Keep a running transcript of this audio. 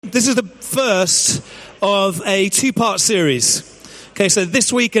this is the first of a two-part series. Okay, so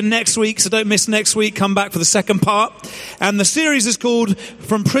this week and next week, so don't miss next week, come back for the second part. And the series is called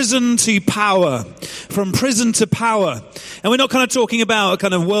From Prison to Power. From Prison to Power. And we're not kind of talking about a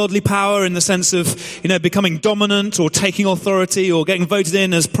kind of worldly power in the sense of, becoming dominant or taking authority or getting voted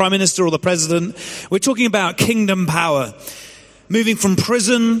in as prime minister or the president. We're talking about kingdom power. Moving from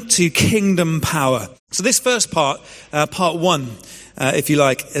prison to kingdom power. So this first part, part one, if you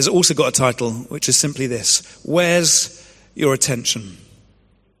like, has also got a title, which is simply this. Where's your attention?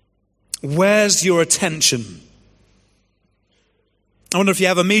 Where's your attention? I wonder if you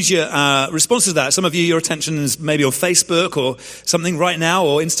have immediate responses to that. Some of you, your attention is maybe on Facebook or something right now,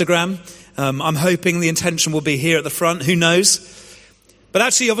 or Instagram. I'm hoping the intention will be here at the front. Who knows? But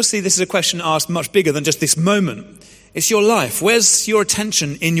actually, obviously, this is a question asked much bigger than just this moment. It's your life. Where's your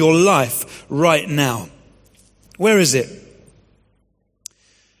attention in your life right now? Where is it?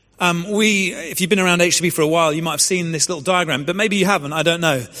 If you've been around HTB for a while, you might have seen this little diagram, but maybe you haven't, I don't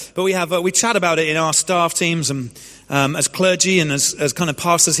know. But we chat about it in our staff teams and as clergy and as kind of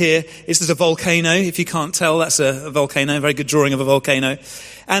pastors here. This is a volcano. If you can't tell, that's a volcano, a very good drawing of a volcano.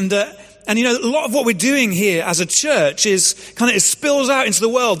 And a lot of what we're doing here as a church is it spills out into the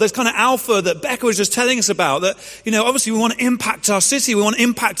world. There's kind of alpha that Becca was just telling us about that, obviously we want to impact our city. We want to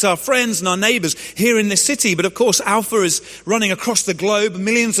impact our friends and our neighbors here in this city. But of course, alpha is running across the globe.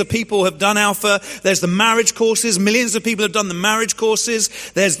 Millions of people have done alpha. There's the marriage courses. Millions of people have done the marriage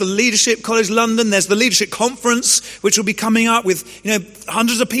courses. There's the Leadership College London. There's the Leadership Conference, which will be coming up with,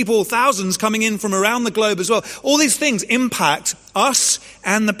 hundreds of people, thousands coming in from around the globe as well. All these things impact us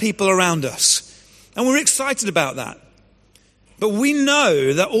and the people around us. And we're excited about that. But we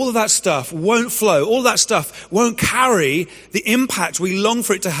know that all of that stuff won't flow. All of that stuff won't carry the impact we long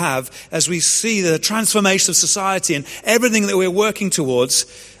for it to have as we see the transformation of society and everything that we're working towards,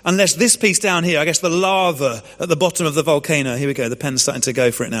 unless this piece down here, I guess the lava at the bottom of the volcano, here we go, the pen's starting to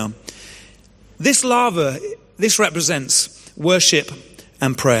go for it now. This lava, this represents worship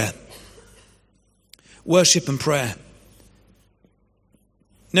and prayer. Worship and prayer.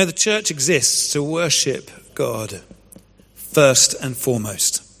 The church exists to worship God first and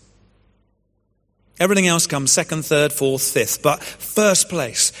foremost. Everything else comes second, third, fourth, fifth. But first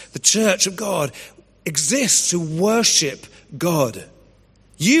place, the church of God exists to worship God.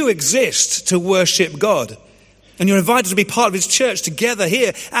 You exist to worship God. And you're invited to be part of His church together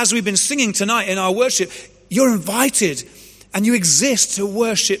here. As we've been singing tonight in our worship, you're invited and you exist to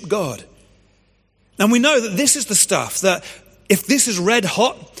worship God. And we know that this is the stuff that if this is red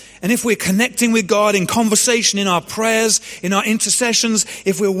hot, and if we're connecting with God in conversation, in our prayers, in our intercessions,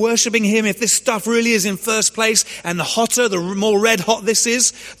 if we're worshiping Him, if this stuff really is in first place, and the hotter, the more red hot this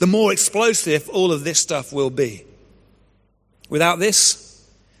is, the more explosive all of this stuff will be. Without this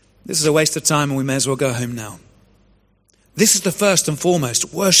is a waste of time and we may as well go home now. This is the first and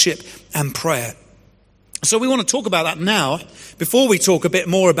foremost, worship and prayer. So we want to talk about that now, before we talk a bit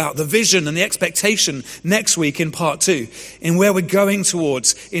more about the vision and the expectation next week in part 2, in where we're going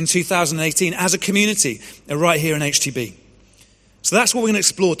towards in 2018 as a community right here in HTB. So that's what we're going to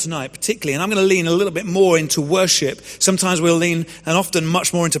explore tonight particularly, and I'm going to lean a little bit more into worship. Sometimes we'll lean, and often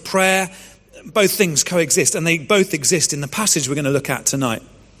much more into prayer. Both things coexist, and they both exist in the passage we're going to look at tonight.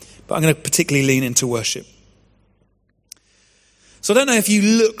 But I'm going to particularly lean into worship. So I don't know if you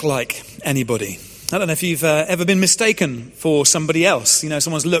look like anybody. I don't know if you've ever been mistaken for somebody else.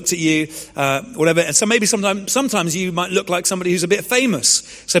 Someone's looked at you, whatever. And so maybe sometimes you might look like somebody who's a bit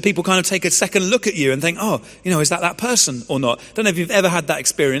famous. So people kind of take a second look at you and think, is that person or not? Don't know if you've ever had that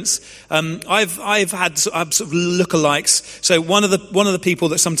experience. I've had sort of lookalikes. So one of the people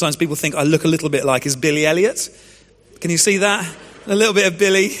that sometimes people think I look a little bit like is Billy Elliot. Can you see that? A little bit of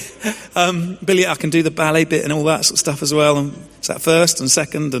Billy. Billy, I can do the ballet bit and all that sort of stuff as well. And it's that first and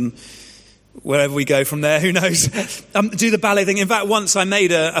second and wherever we go from there, who knows? Do the ballet thing. In fact, once I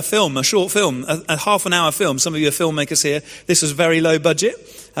made a film, a short film, a half an hour film. Some of you are filmmakers here. This was very low budget,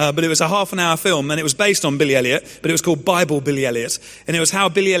 but it was a half an hour film and it was based on Billy Elliot, but it was called Bible Billy Elliot. And it was how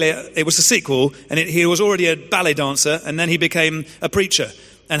Billy Elliot, it was a sequel, and he was already a ballet dancer and then he became a preacher,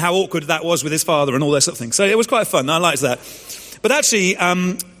 and how awkward that was with his father and all that sort of thing. So it was quite fun. I liked that. But actually,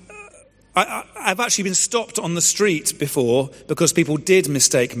 I've actually been stopped on the street before because people did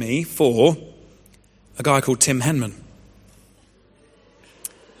mistake me for a guy called Tim Henman.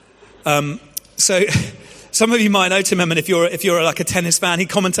 So Some of you might know Tim Henman if you're like a tennis fan. He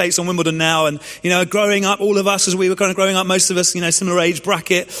commentates on Wimbledon now, and growing up, all of us as we were kind of growing up, most of us, similar age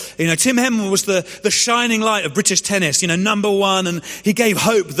bracket. Tim Henman was the shining light of British tennis. Number one, and he gave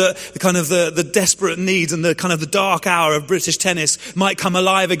hope that the desperate needs and the kind of the dark hour of British tennis might come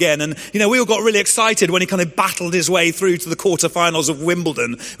alive again. And we all got really excited when he kind of battled his way through to the quarterfinals of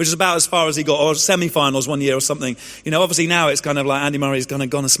Wimbledon, which is about as far as he got, or semi-finals one year or something. Obviously now it's kind of like Andy Murray's gone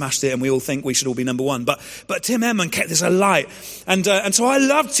and smashed it, and we all think we should all be number one. But Tim Henman kept this alight. And so I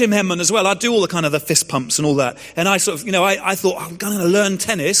loved Tim Henman as well. I'd do all the kind of the fist pumps and all that. And I sort of, I thought, I'm going to learn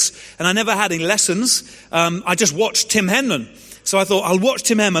tennis. And I never had any lessons. I just watched Tim Henman. So I thought, I'll watch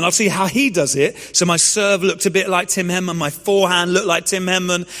Tim Henman, I'll see how he does it. So my serve looked a bit like Tim Henman, my forehand looked like Tim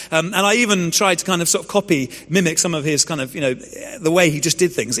Henman. And I even tried to kind of sort of mimic some of his kind of, the way he just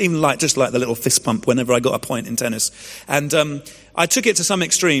did things, even just like the little fist pump whenever I got a point in tennis. And I took it to some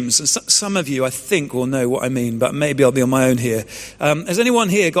extremes. And some of you, I think, will know what I mean, but maybe I'll be on my own here. Has anyone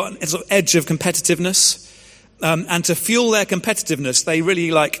here got a sort of edge of competitiveness? And to fuel their competitiveness, they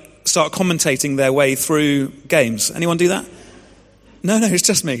really start commentating their way through games. Anyone do that? No, it's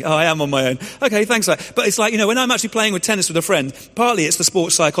just me. Oh, I am on my own. Okay, thanks. But it's like, when I'm actually playing with tennis with a friend, partly it's the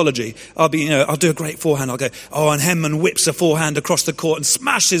sports psychology. I'll do a great forehand. I'll go, and Henman whips a forehand across the court and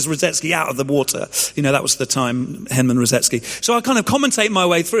smashes Rosetsky out of the water. That was the time, Henman-Rosetsky. So I kind of commentate my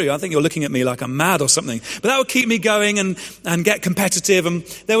way through. I think you're looking at me like I'm mad or something. But that would keep me going and get competitive. And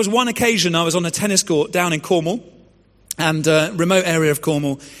there was one occasion I was on a tennis court down in Cornwall, and remote area of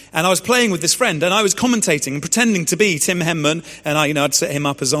Cornwall, and I was playing with this friend, and I was commentating and pretending to be Tim Henman, and I'd set him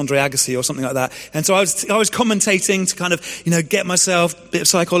up as Andre Agassi or something like that. And so I was commentating to kind of get myself a bit of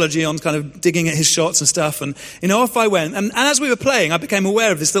psychology on, kind of digging at his shots and stuff. And off I went. And as we were playing, I became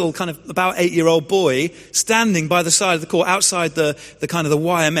aware of this little kind of about 8-year-old boy standing by the side of the court, outside the kind of the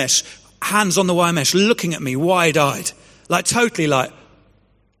wire mesh, hands on the wire mesh, looking at me wide-eyed, totally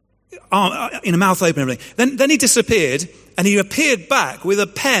mouth open and everything. Then he disappeared, and he appeared back with a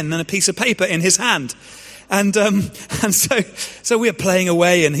pen and a piece of paper in his hand. And so we were playing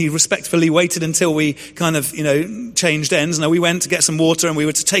away, and he respectfully waited until we kind of, changed ends. And we went to get some water, and we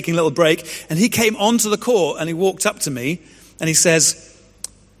were taking a little break. And he came onto the court, and he walked up to me, and he says,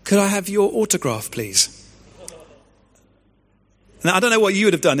 "Could I have your autograph, please?" Now, I don't know what you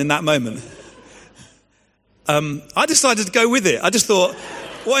would have done in that moment. I decided to go with it. I just thought,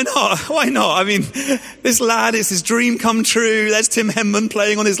 why not? Why not? I mean, this lad, it's his dream come true. There's Tim Henman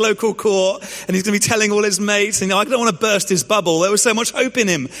playing on his local court, and he's going to be telling all his mates, I don't want to burst his bubble. There was so much hope in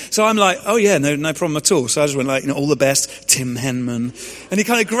him. So I'm like, oh yeah, no problem at all. So I just went all the best, Tim Henman. And he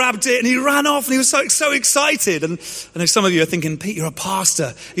kind of grabbed it, and he ran off, and he was so excited. And I know some of you are thinking, Pete, you're a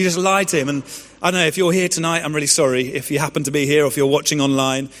pastor. You just lied to him. And I don't know, if you're here tonight, I'm really sorry. If you happen to be here, or if you're watching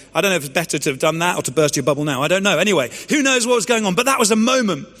online, I don't know if it's better to have done that or to burst your bubble now. I don't know. Anyway, who knows what was going on? But that was a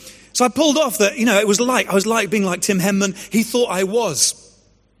moment. So I pulled off that, I was like being like Tim Henman. He thought I was.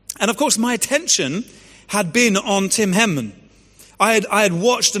 And of course, my attention had been on Tim Henman. I had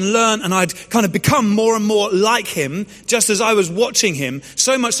watched and learned, and I'd kind of become more and more like him just as I was watching him,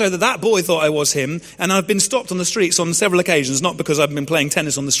 so much so that boy thought I was him. And I've been stopped on the streets on several occasions, not because I've been playing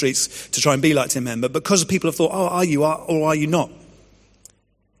tennis on the streets to try and be like Tim Henman, but because people have thought, are you or are you not?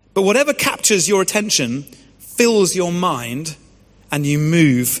 But whatever captures your attention fills your mind, and you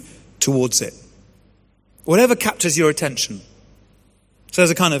move towards it. Whatever captures your attention. So as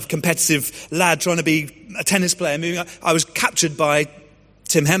a kind of competitive lad trying to be a tennis player, I was captured by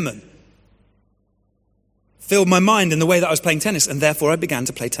Tim Henman. Filled my mind in the way that I was playing tennis, and therefore I began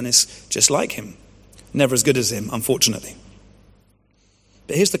to play tennis just like him. Never as good as him, unfortunately.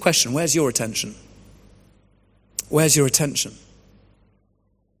 But here's the question, where's your attention? Where's your attention?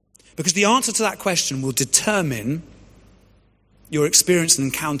 Because the answer to that question will determine your experience and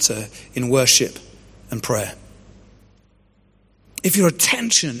encounter in worship and prayer. If your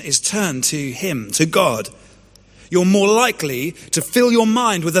attention is turned to him, to God, you're more likely to fill your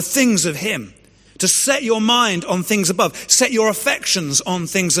mind with the things of him, to set your mind on things above, set your affections on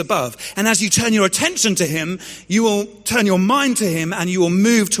things above. And as you turn your attention to him, you will turn your mind to him, and you will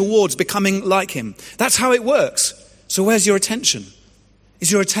move towards becoming like him. That's how it works. So where's your attention?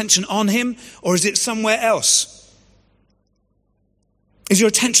 Is your attention on him, or is it somewhere else? Is your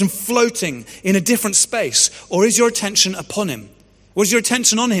attention floating in a different space, or is your attention upon him? Was your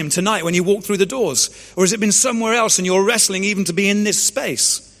attention on him tonight when you walked through the doors? Or has it been somewhere else and you're wrestling even to be in this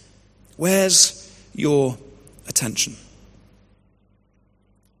space? Where's your attention?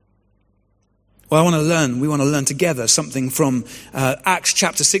 Well, we want to learn together something from Acts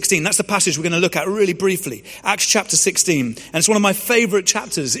chapter 16. That's the passage we're going to look at really briefly. Acts chapter 16. And it's one of my favorite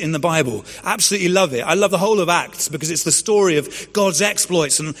chapters in the Bible. I absolutely love it. I love the whole of Acts because it's the story of God's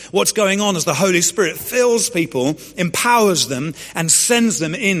exploits and what's going on as the Holy Spirit fills people, empowers them, and sends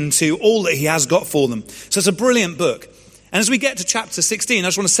them into all that he has got for them. So it's a brilliant book. And as we get to chapter 16, I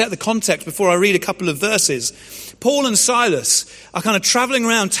just want to set the context before I read a couple of verses. Paul and Silas are kind of traveling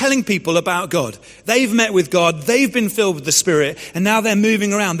around telling people about God. They've met with God, they've been filled with the Spirit, and now they're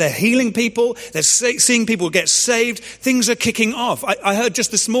moving around. They're healing people, they're seeing people get saved. Things are kicking off. I heard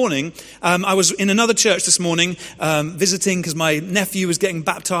just this morning, I was in another church this morning visiting because my nephew was getting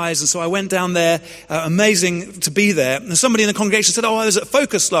baptized, and so I went down there. Amazing to be there. And somebody in the congregation said, I was at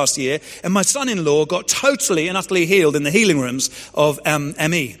Focus last year, and my son-in-law got totally and utterly healed in the healing rooms of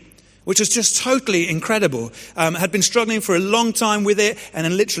ME. Which was just totally incredible. Had been struggling for a long time with it, and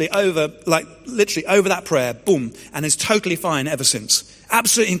then literally over that prayer, boom, and is totally fine ever since.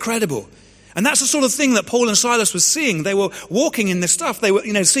 Absolutely incredible. And that's the sort of thing that Paul and Silas were seeing. They were walking in this stuff. They were,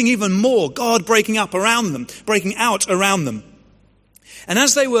 seeing even more God breaking out around them. And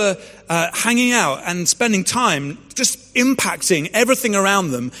as they were hanging out and spending time just impacting everything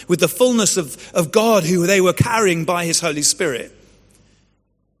around them with the fullness of God who they were carrying by his Holy Spirit,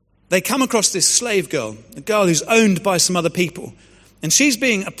 they come across this slave girl, a girl who's owned by some other people. And she's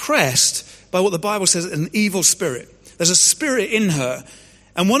being oppressed by what the Bible says is an evil spirit. There's a spirit in her.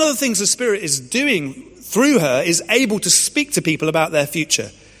 And one of the things the spirit is doing through her is able to speak to people about their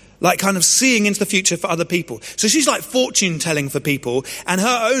future. Like kind of seeing into the future for other people. So she's like fortune telling for people. And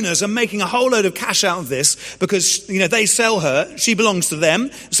her owners are making a whole load of cash out of this because, they sell her. She belongs to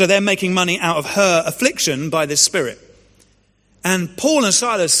them. So they're making money out of her affliction by this spirit. And Paul and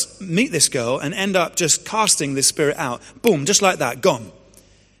Silas meet this girl and end up just casting this spirit out. Boom, just like that, gone.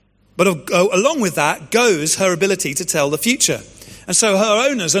 But along with that goes her ability to tell the future. And so her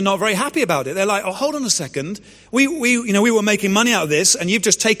owners are not very happy about it. They're like, hold on a second. We were making money out of this, and you've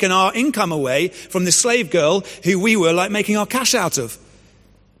just taken our income away from this slave girl who we were like making our cash out of.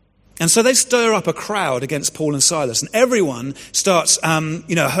 And so they stir up a crowd against Paul and Silas, and everyone starts,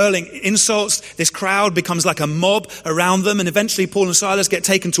 hurling insults. This crowd becomes like a mob around them, and eventually Paul and Silas get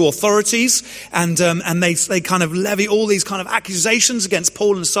taken to authorities, and they kind of levy all these kind of accusations against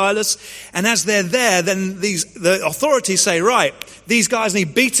Paul and Silas. And as they're there, then the authorities say, right, these guys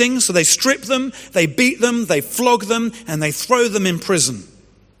need beating, so they strip them, they beat them, they flog them, and they throw them in prison.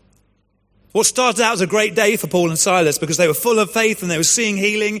 What started out as a great day for Paul and Silas because they were full of faith and they were seeing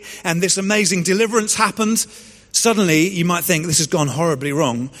healing and this amazing deliverance happened. Suddenly, you might think this has gone horribly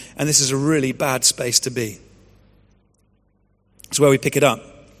wrong and this is a really bad space to be. It's where we pick it up.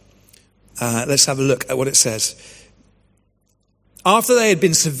 Let's have a look at what it says. After they had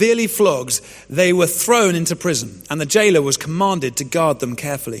been severely flogged, they were thrown into prison, and the jailer was commanded to guard them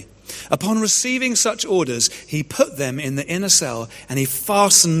carefully. Upon receiving such orders, he put them in the inner cell and he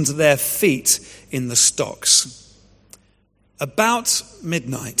fastened their feet in the stocks. About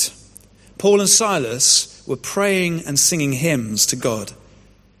midnight, Paul and Silas were praying and singing hymns to God,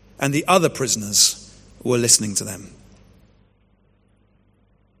 and the other prisoners were listening to them.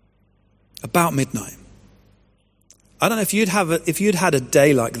 About midnight. I don't know if you'd had a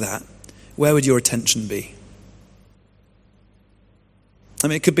day like that, where would your attention be? I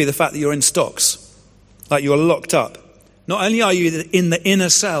mean, it could be the fact that you're in stocks, like you're locked up. Not only are you in the inner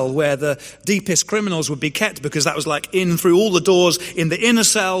cell where the deepest criminals would be kept, because that was like in through all the doors in the inner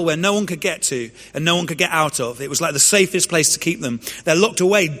cell where no one could get to and no one could get out of. It was like the safest place to keep them. They're locked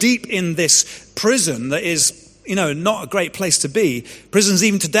away deep in this prison that is, not a great place to be. Prisons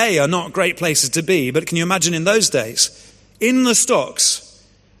even today are not great places to be. But can you imagine in those days? In the stocks,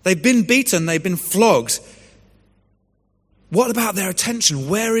 they've been beaten, they've been flogged. What about their attention?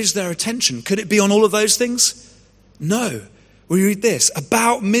 Where is their attention? Could it be on all of those things? No. We read this.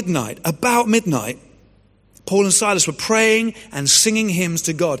 About midnight, Paul and Silas were praying and singing hymns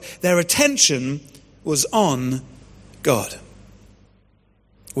to God. Their attention was on God.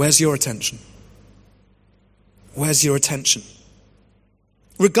 Where's your attention? Where's your attention?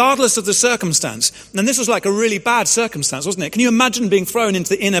 Regardless of the circumstance. And this was like a really bad circumstance, wasn't it? Can you imagine being thrown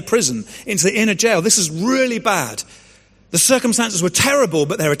into the inner prison, into the inner jail? This is really bad. The circumstances were terrible,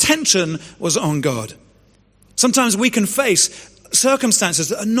 but their attention was on God. Sometimes we can face circumstances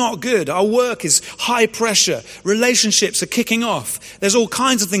that are not good. Our work is high pressure. Relationships are kicking off. There's all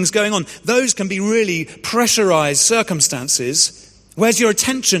kinds of things going on. Those can be really pressurized circumstances. Where's your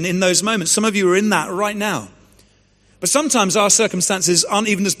attention in those moments? Some of you are in that right now. But sometimes our circumstances aren't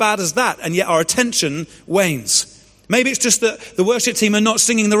even as bad as that, and yet our attention wanes. Maybe it's just that the worship team are not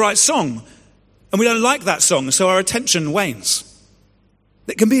singing the right song. And we don't like that song, so our attention wanes.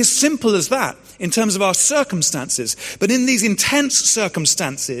 It can be as simple as that in terms of our circumstances. But in these intense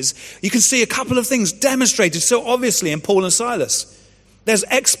circumstances, you can see a couple of things demonstrated so obviously in Paul and Silas. There's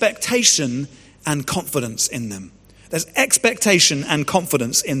expectation and confidence in them. There's expectation and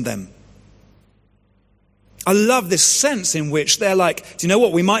confidence in them. I love this sense in which they're like, do you know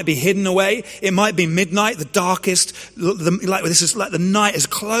what? We might be hidden away. It might be midnight, the darkest. This is like the night is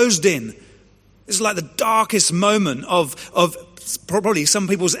closed in. This is like the darkest moment of probably some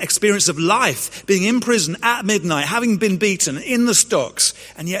people's experience of life, being in prison at midnight, having been beaten in the stocks.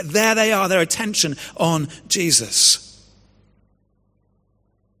 And yet there they are, their attention on Jesus.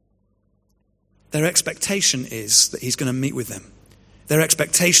 Their expectation is that he's going to meet with them. Their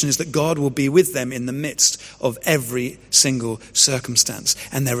expectation is that God will be with them in the midst of every single circumstance.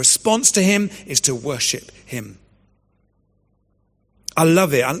 And their response to him is to worship him. I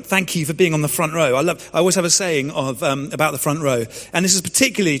love it. Thank you for being on the front row. I always have a saying of about the front row. And this is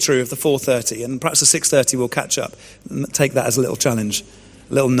particularly true of the 4:30. And perhaps the 6:30 will catch up. Take that as a little challenge,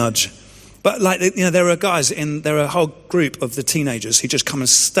 a little nudge. But there are a whole group of the teenagers who just come and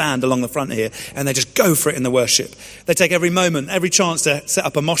stand along the front here, and they just go for it in the worship. They take every moment, every chance to set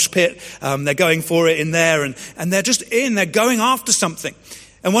up a mosh pit. They're going for it in there, and they're just they're going after something.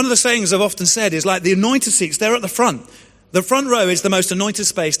 And one of the sayings I've often said is like the anointed seats, they're at the front. The front row is the most anointed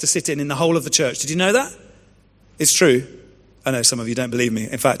space to sit in the whole of the church. Did you know that? It's true. I know some of you don't believe me.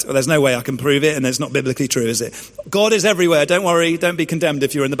 In fact, there's no way I can prove it, and it's not biblically true, is it? God is everywhere. Don't worry. Don't be condemned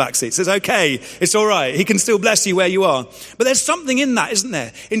if you're in the back seats. It's okay. It's all right. He can still bless you where you are. But there's something in that, isn't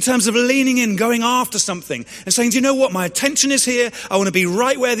there? In terms of leaning in, going after something, and saying, do you know what? My attention is here. I want to be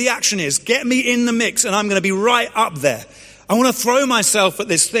right where the action is. Get me in the mix, and I'm going to be right up there. I want to throw myself at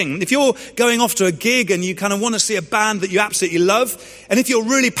this thing. If you're going off to a gig and you kind of want to see a band that you absolutely love, and if you're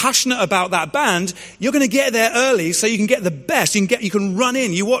really passionate about that band, you're going to get there early so you can get the best. You can run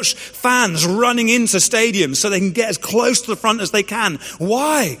in. You watch fans running into stadiums so they can get as close to the front as they can.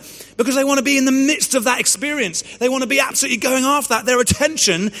 Why? Because they want to be in the midst of that experience. They want to be absolutely going after that. Their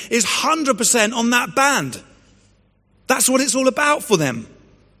attention is 100% on that band. That's what it's all about for them.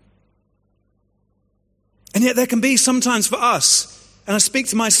 And yet there can be sometimes for us, and I speak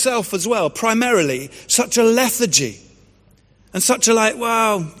to myself as well, primarily, such a lethargy. And such a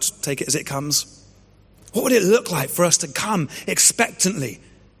just take it as it comes. What would it look like for us to come expectantly?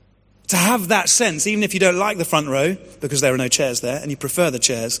 To have that sense, even if you don't like the front row, because there are no chairs there, and you prefer the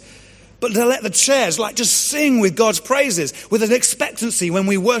chairs, but to let the chairs just sing with God's praises, with an expectancy when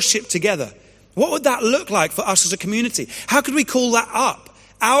we worship together. What would that look like for us as a community? How could we call that up?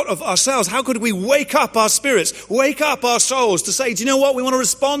 Out of ourselves? How could we wake up our spirits, wake up our souls to say, do you know what? We want to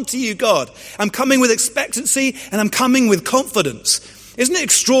respond to you, God. I'm coming with expectancy and I'm coming with confidence. Isn't it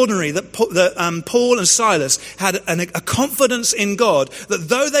extraordinary that Paul and Silas had a confidence in God that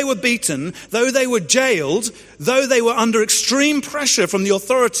though they were beaten, though they were jailed, though they were under extreme pressure from the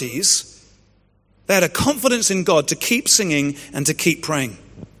authorities, they had a confidence in God to keep singing and to keep praying.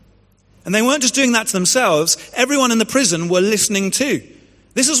 And they weren't just doing that to themselves. Everyone in the prison were listening too.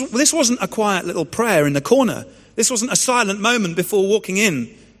 This wasn't a quiet little prayer in the corner. This wasn't a silent moment before walking in.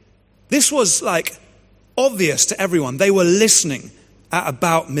 This was obvious to everyone. They were listening at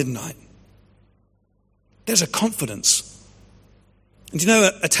about midnight. There's a confidence. And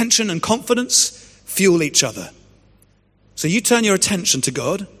attention and confidence fuel each other. So you turn your attention to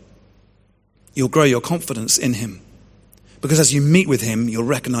God, you'll grow your confidence in him. Because as you meet with him, you'll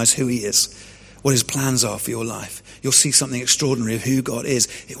recognize who he is, what his plans are for your life. You'll see something extraordinary of who God is.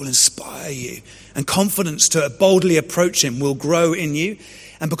 It will inspire you. And confidence to boldly approach him will grow in you.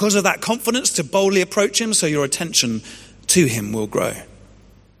 And because of that confidence to boldly approach him, so your attention to him will grow.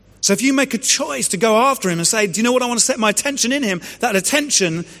 So if you make a choice to go after him and say, do you know what? I want to set my attention in him. That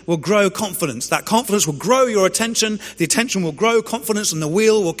attention will grow confidence. That confidence will grow your attention. The attention will grow confidence, and the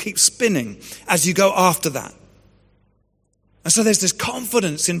wheel will keep spinning as you go after that. And so there's this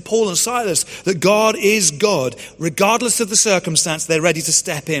confidence in Paul and Silas that God is God. Regardless of the circumstance, they're ready to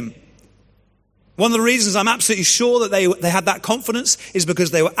step in. One of the reasons I'm absolutely sure that they had that confidence is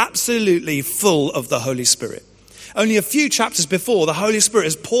because they were absolutely full of the Holy Spirit. Only a few chapters before, the Holy Spirit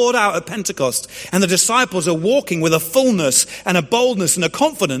is poured out at Pentecost, and the disciples are walking with a fullness and a boldness and a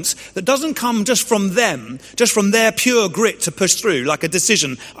confidence that doesn't come just from them, just from their pure grit to push through, like a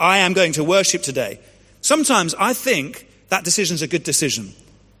decision, I am going to worship today. Sometimes I think that decision's a good decision.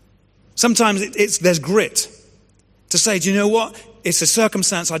 Sometimes there's grit to say, do you know what? It's a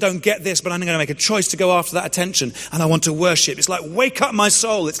circumstance, I don't get this, but I'm going to make a choice to go after that attention, and I want to worship. It's like, wake up my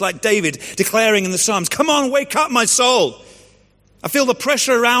soul. It's like David declaring in the Psalms, come on, wake up my soul. I feel the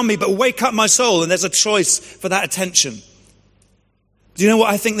pressure around me, but wake up my soul, and there's a choice for that attention. Do you know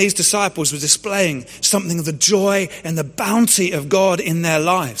what I think these disciples were displaying? Something of the joy and the bounty of God in their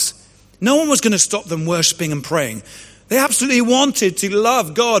lives. No one was going to stop them worshiping and praying. They absolutely wanted to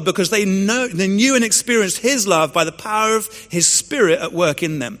love God because they knew and experienced his love by the power of his Spirit at work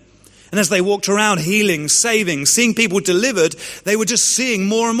in them. And as they walked around healing, saving, seeing people delivered, they were just seeing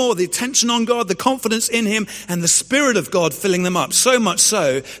more and more the attention on God, the confidence in him, and the Spirit of God filling them up. So much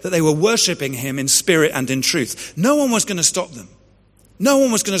so that they were worshiping him in spirit and in truth. No one was going to stop them. No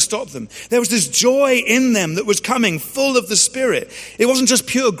one was going to stop them. There was this joy in them that was coming full of the Spirit. It wasn't just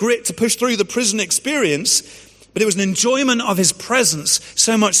pure grit to push through the prison experience, but it was an enjoyment of his presence,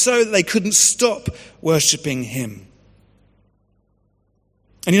 so much so that they couldn't stop worshiping him.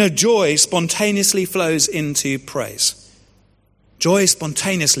 And you know, joy spontaneously flows into praise. Joy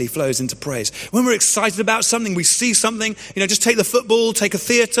spontaneously flows into praise. When we're excited about something, we see something, just take the football, take a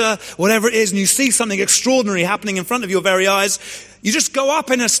theatre, whatever it is, and you see something extraordinary happening in front of your very eyes, you just go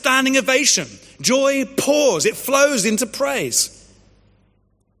up in a standing ovation. Joy pours, it flows into praise.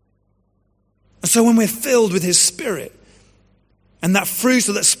 And so when we're filled with his Spirit, and that fruit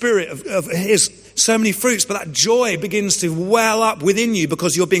of that Spirit of his, so many fruits, but that joy begins to well up within you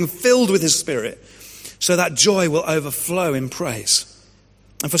because you're being filled with his Spirit. So that joy will overflow in praise.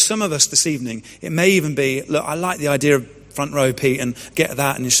 And for some of us this evening, it may even be, look, I like the idea of front row, Pete, and get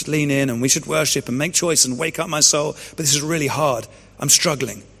that, and you should lean in, and we should worship and make choice and wake up my soul, but this is really hard. I'm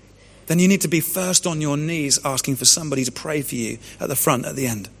struggling. Then you need to be first on your knees asking for somebody to pray for you at the front, at the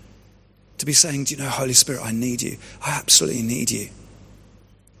end. To be saying, do you know, Holy Spirit, I need you. I absolutely need you.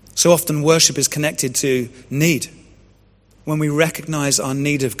 So often worship is connected to need. When we recognize our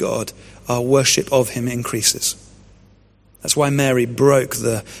need of God, our worship of him increases. That's why Mary broke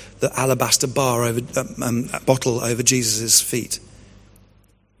the alabaster bottle over Jesus' feet.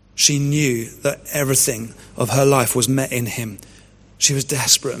 She knew that everything of her life was met in him. She was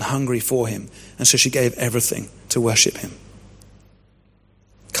desperate and hungry for him, and so she gave everything to worship him.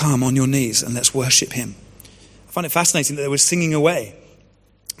 Come on your knees and let's worship him. I find it fascinating that they were singing away.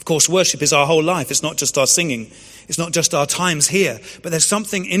 Of course, worship is our whole life. It's not just our singing. It's not just our times here. But there's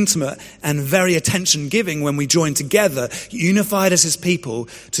something intimate and very attention-giving when we join together, unified as his people,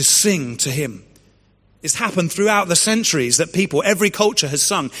 to sing to him. It's happened throughout the centuries that every culture has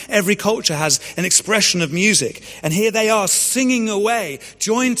sung. Every culture has an expression of music. And here they are singing away,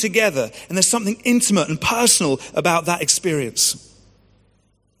 joined together. And there's something intimate and personal about that experience.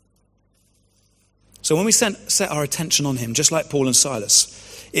 So when we set our attention on him, just like Paul and Silas,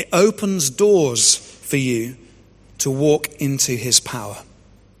 it opens doors for you to walk into his power.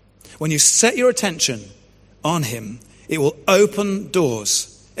 When you set your attention on him, it will open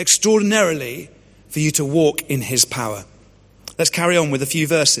doors extraordinarily for you to walk in his power. Let's carry on with a few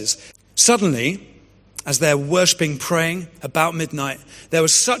verses. Suddenly, as they're worshipping, praying about midnight, there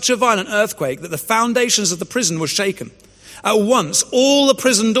was such a violent earthquake that the foundations of the prison were shaken. At once, all the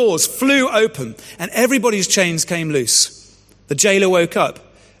prison doors flew open and everybody's chains came loose. The jailer woke up,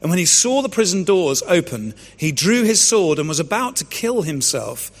 and when he saw the prison doors open, he drew his sword and was about to kill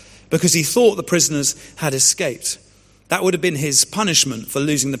himself because he thought the prisoners had escaped. That would have been his punishment for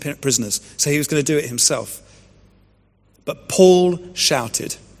losing the prisoners, so he was going to do it himself. But Paul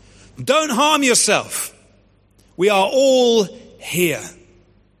shouted, "Don't harm yourself. We are all here."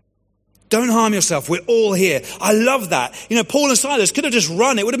 Don't harm yourself. We're all here. I love that. Paul and Silas could have just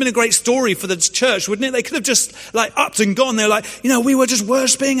run. It would have been a great story for the church, wouldn't it? They could have just upped and gone. They were like, we were just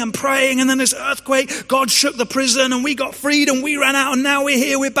worshiping and praying, and then this earthquake, God shook the prison and we got freed and we ran out and now we're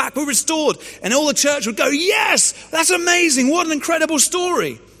here, we're back, we're restored. And all the church would go, yes, that's amazing. What an incredible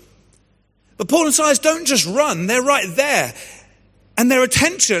story. But Paul and Silas don't just run. They're right there. And their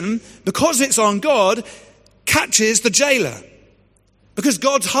attention, because it's on God, catches the jailer. Because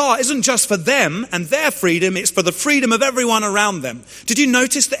God's heart isn't just for them and their freedom, it's for the freedom of everyone around them. Did you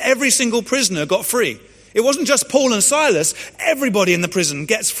notice that every single prisoner got free? It wasn't just Paul and Silas. Everybody in the prison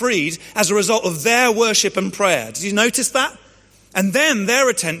gets freed as a result of their worship and prayer. Did you notice that? And then their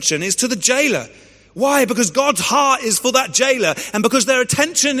attention is to the jailer. Why? Because God's heart is for that jailer. And because their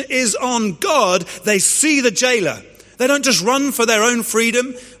attention is on God, they see the jailer. They don't just run for their own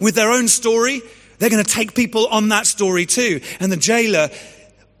freedom with their own story. They're going to take people on that story too. And the jailer,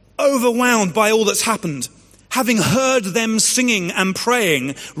 overwhelmed by all that's happened, having heard them singing and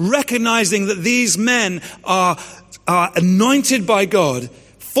praying, recognizing that these men are anointed by God,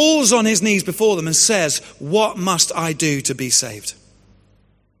 falls on his knees before them and says, "What must I do to be saved?"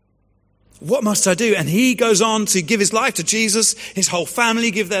 What must I do? And he goes on to give his life to Jesus. His whole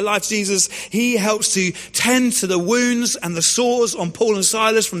family give their life to Jesus. He helps to tend to the wounds and the sores on Paul and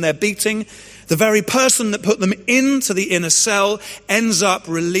Silas from their beating. The very person that put them into the inner cell ends up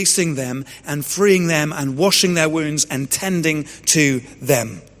releasing them and freeing them and washing their wounds and tending to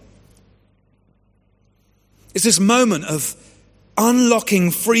them. It's this moment of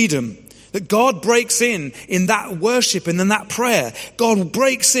unlocking freedom that God breaks in that worship and in that prayer. God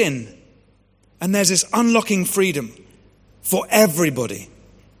breaks in. And there's this unlocking freedom for everybody.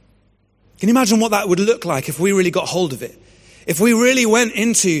 Can you imagine what that would look like if we really got hold of it? If we really went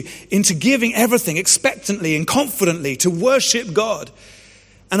into giving everything expectantly and confidently to worship God.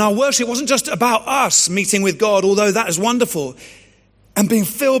 And our worship wasn't just about us meeting with God, although that is wonderful, and being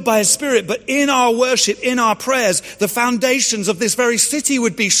filled by His Spirit. But in our worship, in our prayers, the foundations of this very city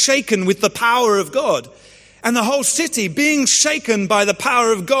would be shaken with the power of God. And the whole city, being shaken by the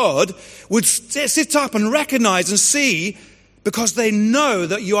power of God, would sit up and recognize and see, because they know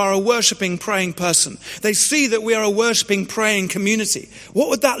that you are a worshiping, praying person. They see that we are a worshiping, praying community. What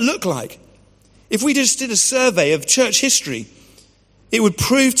would that look like? If we just did a survey of church history, it would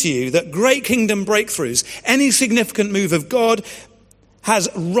prove to you that great kingdom breakthroughs, any significant move of God, has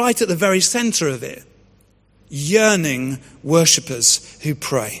right at the very center of it, yearning worshippers who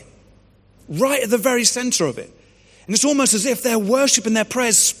pray. Right at the very center of it. And it's almost as if their worship and their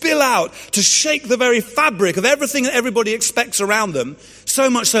prayers spill out to shake the very fabric of everything that everybody expects around them, so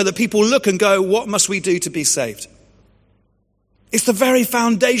much so that people look and go, what must we do to be saved? It's the very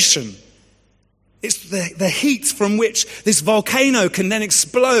foundation. It's the heat from which this volcano can then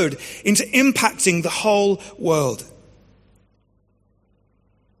explode into impacting the whole world.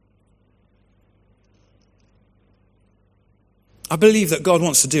 I believe that God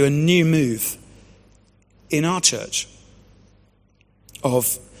wants to do a new move in our church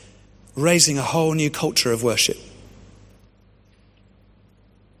of raising a whole new culture of worship.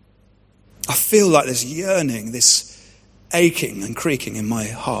 I feel like this yearning, this aching and creaking in my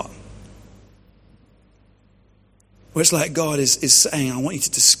heart. Where it's like God is saying, I want you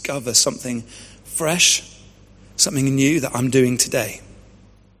to discover something fresh, something new that I'm doing today.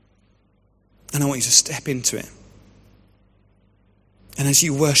 And I want you to step into it. And as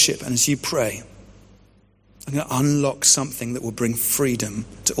you worship and as you pray, I'm going to unlock something that will bring freedom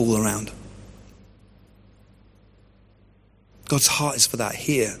to all around. God's heart is for that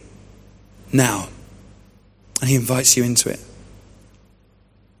here, now. And He invites you into it.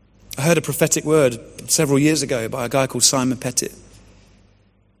 I heard a prophetic word several years ago by a guy called Simon Pettit.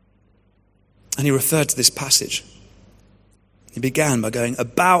 And he referred to this passage. He began by going,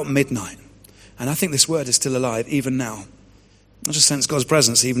 about midnight. And I think this word is still alive even now. I just sense God's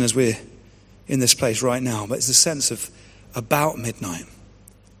presence even as we're in this place right now. But it's the sense of about midnight.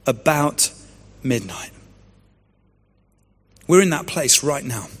 About midnight. We're in that place right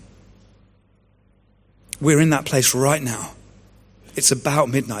now. We're in that place right now. It's about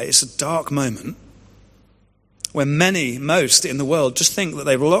midnight. It's a dark moment where most in the world just think that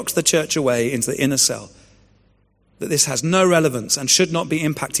they've locked the church away into the inner cell. That this has no relevance and should not be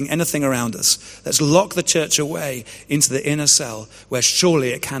impacting anything around us. Let's lock the church away into the inner cell where surely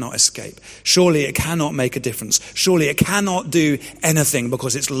it cannot escape. Surely it cannot make a difference. Surely it cannot do anything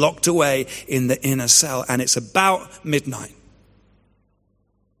because it's locked away in the inner cell, and it's about midnight.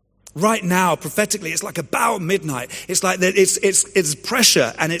 Right now, prophetically, it's like about midnight. It's like that. It's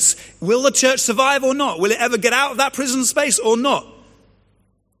pressure, and it's, will the church survive or not? Will it ever get out of that prison space or not?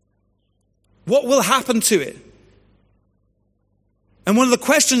 What will happen to it? And one of the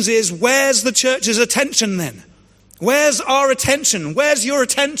questions is, where's the church's attention then? Where's our attention? Where's your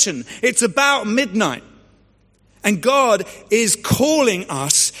attention? It's about midnight. And God is calling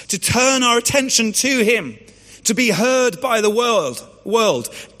us to turn our attention to Him, to be heard by the world.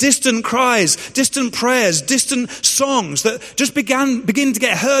 Distant cries, distant prayers, distant songs that just begin to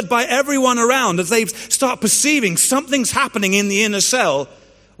get heard by everyone around as they start perceiving something's happening in the inner cell.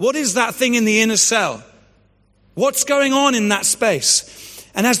 What is that thing in the inner cell? What's going on in that space?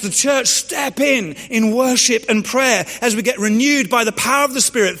 And as the church step in worship and prayer, as we get renewed by the power of the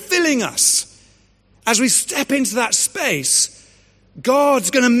Spirit filling us, as we step into that space,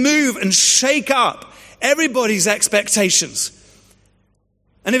 God's going to move and shake up everybody's expectations.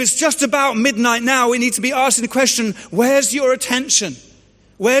 And if it's just about midnight now, we need to be asking the question, where's your attention?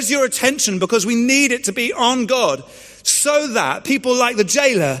 Where's your attention? Because we need it to be on God so that people like the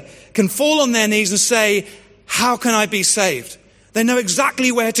jailer can fall on their knees and say, how can I be saved? They know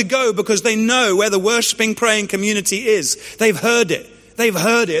exactly where to go because they know where the worshiping, praying community is. They've heard it. They've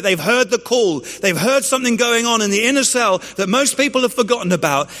heard it. They've heard the call. They've heard something going on in the inner cell that most people have forgotten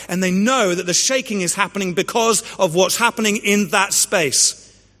about. And they know that the shaking is happening because of what's happening in that space.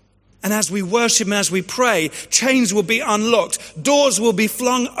 And as we worship and as we pray, chains will be unlocked. Doors will be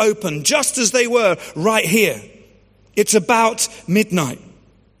flung open, just as they were right here. It's about midnight.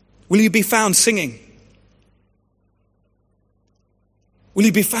 Will you be found singing? Will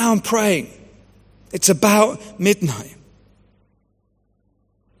you be found praying? It's about midnight.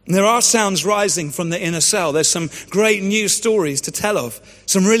 And there are sounds rising from the inner cell. There's some great news stories to tell of.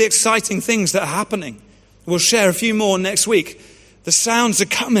 Some really exciting things that are happening. We'll share a few more next week. The sounds are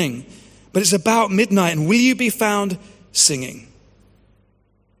coming, but it's about midnight. And will you be found singing?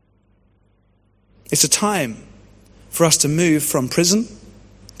 It's a time for us to move from prison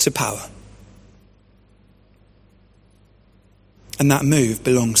to power. And that move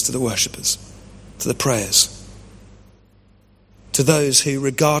belongs to the worshippers, to the prayers, to those who,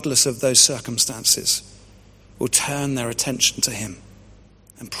 regardless of those circumstances, will turn their attention to him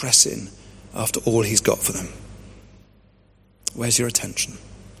and press in after all he's got for them. Where's your attention?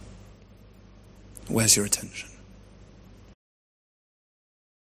 Where's your attention?